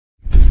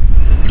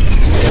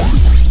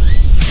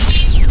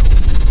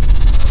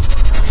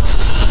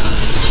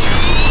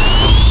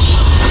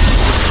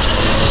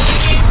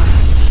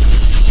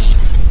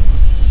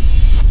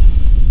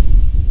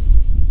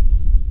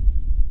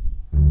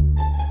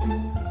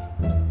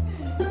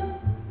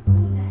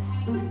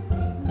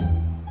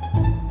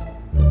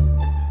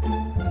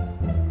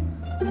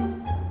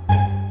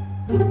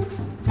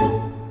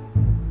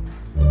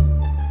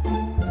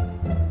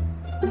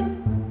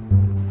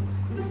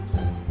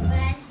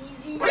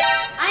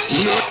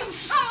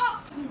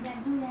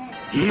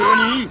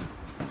NANI?!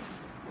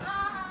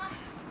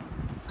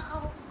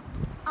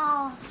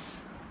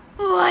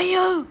 Who are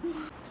you?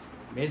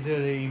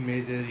 Misery,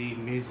 misery,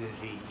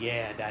 misery.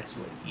 Yeah, that's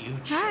what you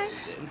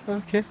chosen.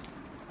 Okay.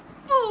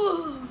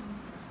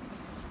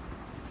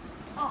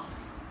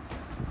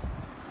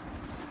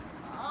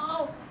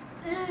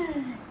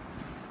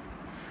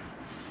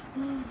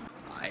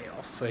 I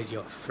offered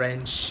your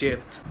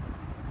friendship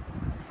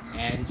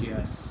and you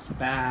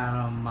spat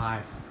on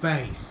my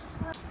face.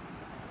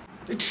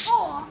 I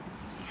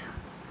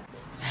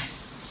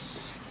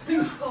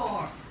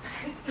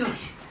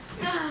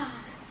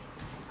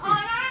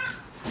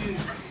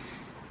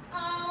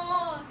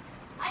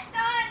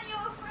thought you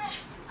were friend.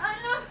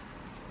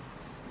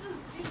 Look,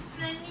 this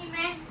friendly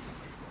man.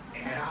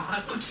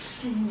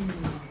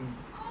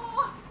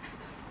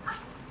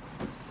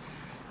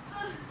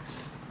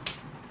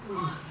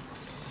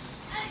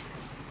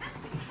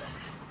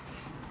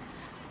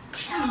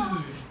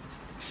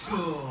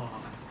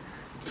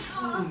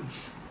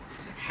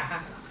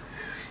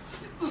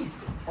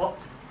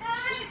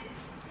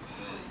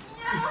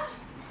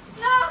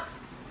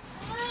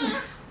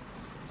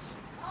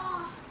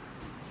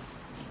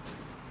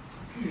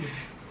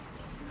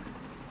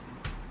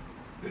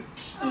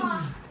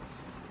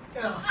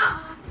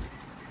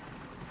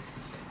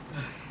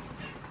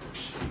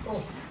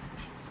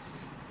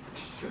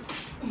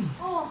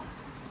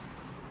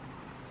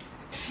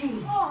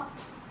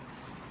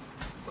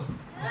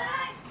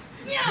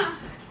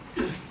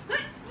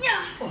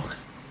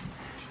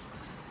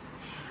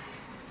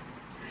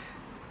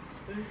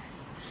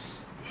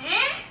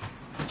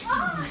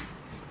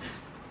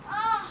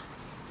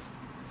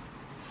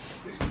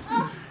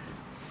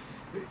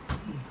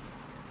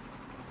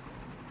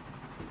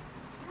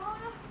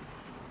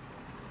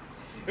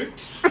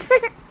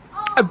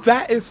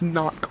 That is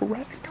not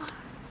correct.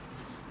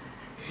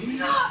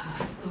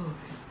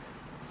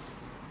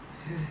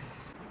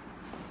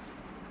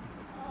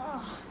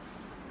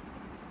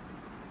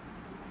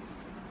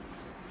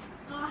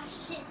 Oh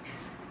shit.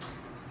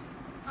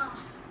 Oh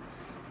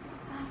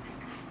my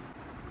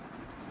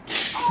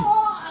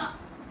god.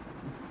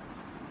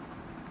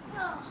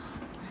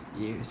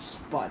 You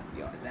spot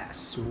your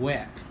last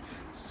web,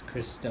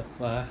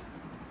 Christopher.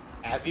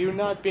 Have you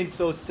not been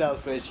so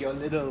selfish? Your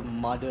little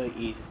mother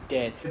is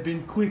dead. You've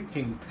been quick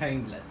and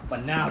painless,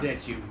 but now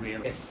that you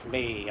realize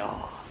me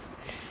off,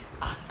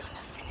 I'm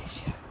gonna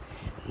finish you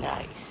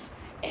nice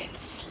and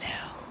slow.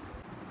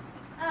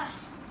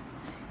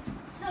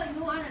 So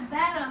you want a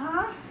battle,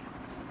 huh?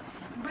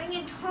 Bring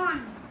it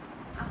on.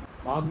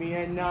 Mommy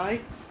and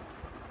night,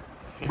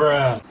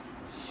 Bruh.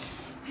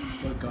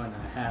 we're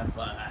gonna have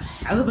a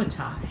hell of a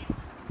time.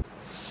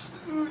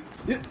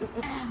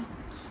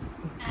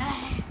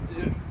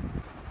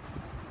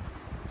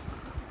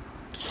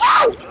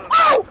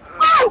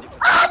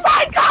 Oh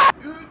my god!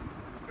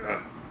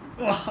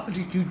 How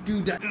did you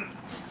do that? How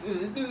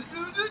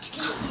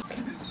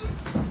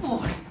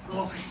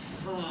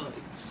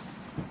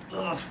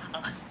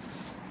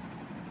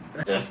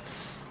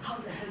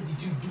the hell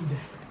did you do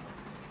that?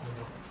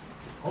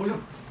 Oh no!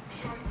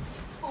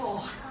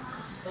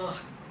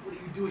 What are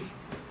you doing?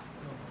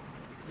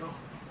 No,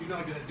 you're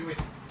not gonna do it.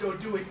 Don't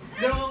do it.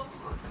 No!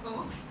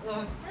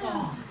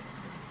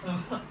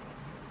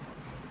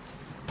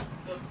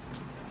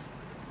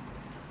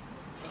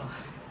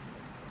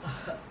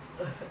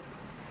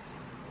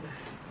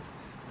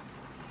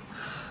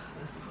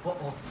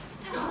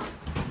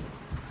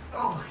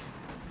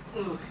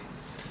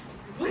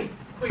 Wait!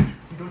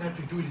 You don't have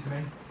to do this,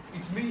 man.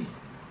 It's me.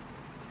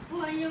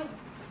 Who are you?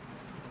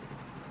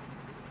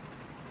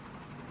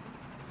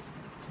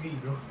 It's me,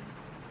 bro.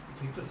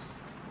 It's Nicholas.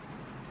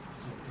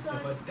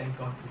 Christopher, thank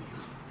God for you.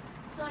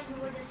 So you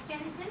were the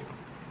skeleton?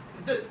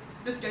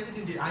 The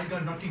skeleton did. I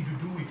got nothing to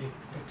do with it.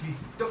 But please,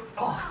 don't.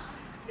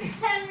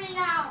 Tell me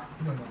now.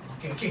 No.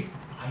 Okay.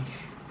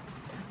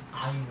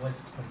 I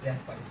was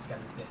possessed by the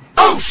skeleton.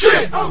 Oh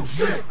shit!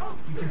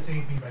 You can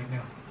save me right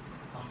now.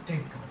 Oh,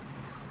 thank God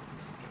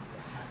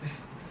for you.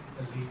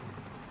 Believe me,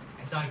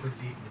 as I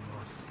believe in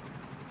yours.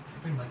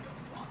 I've been like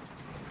a father.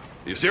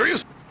 You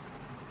serious?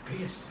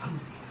 Be a son to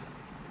me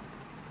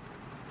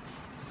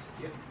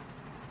now.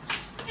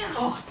 Yep.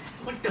 Oh,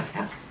 what the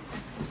hell?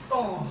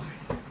 Oh.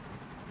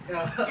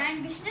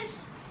 Done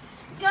business?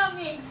 Come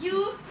here,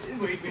 you.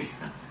 Wait.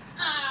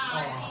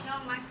 I know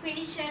my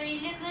finisher,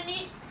 isn't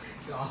it?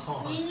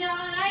 Oh. You know,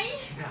 right?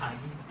 God.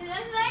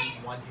 That's right.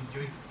 What are you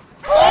doing?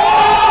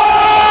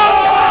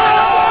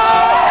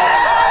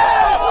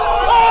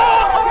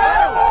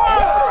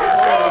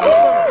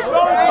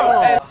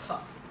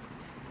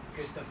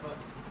 Christopher,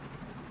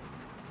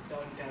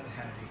 don't tell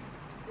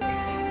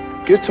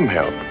Harry. Get some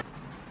help.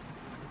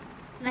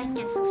 Like and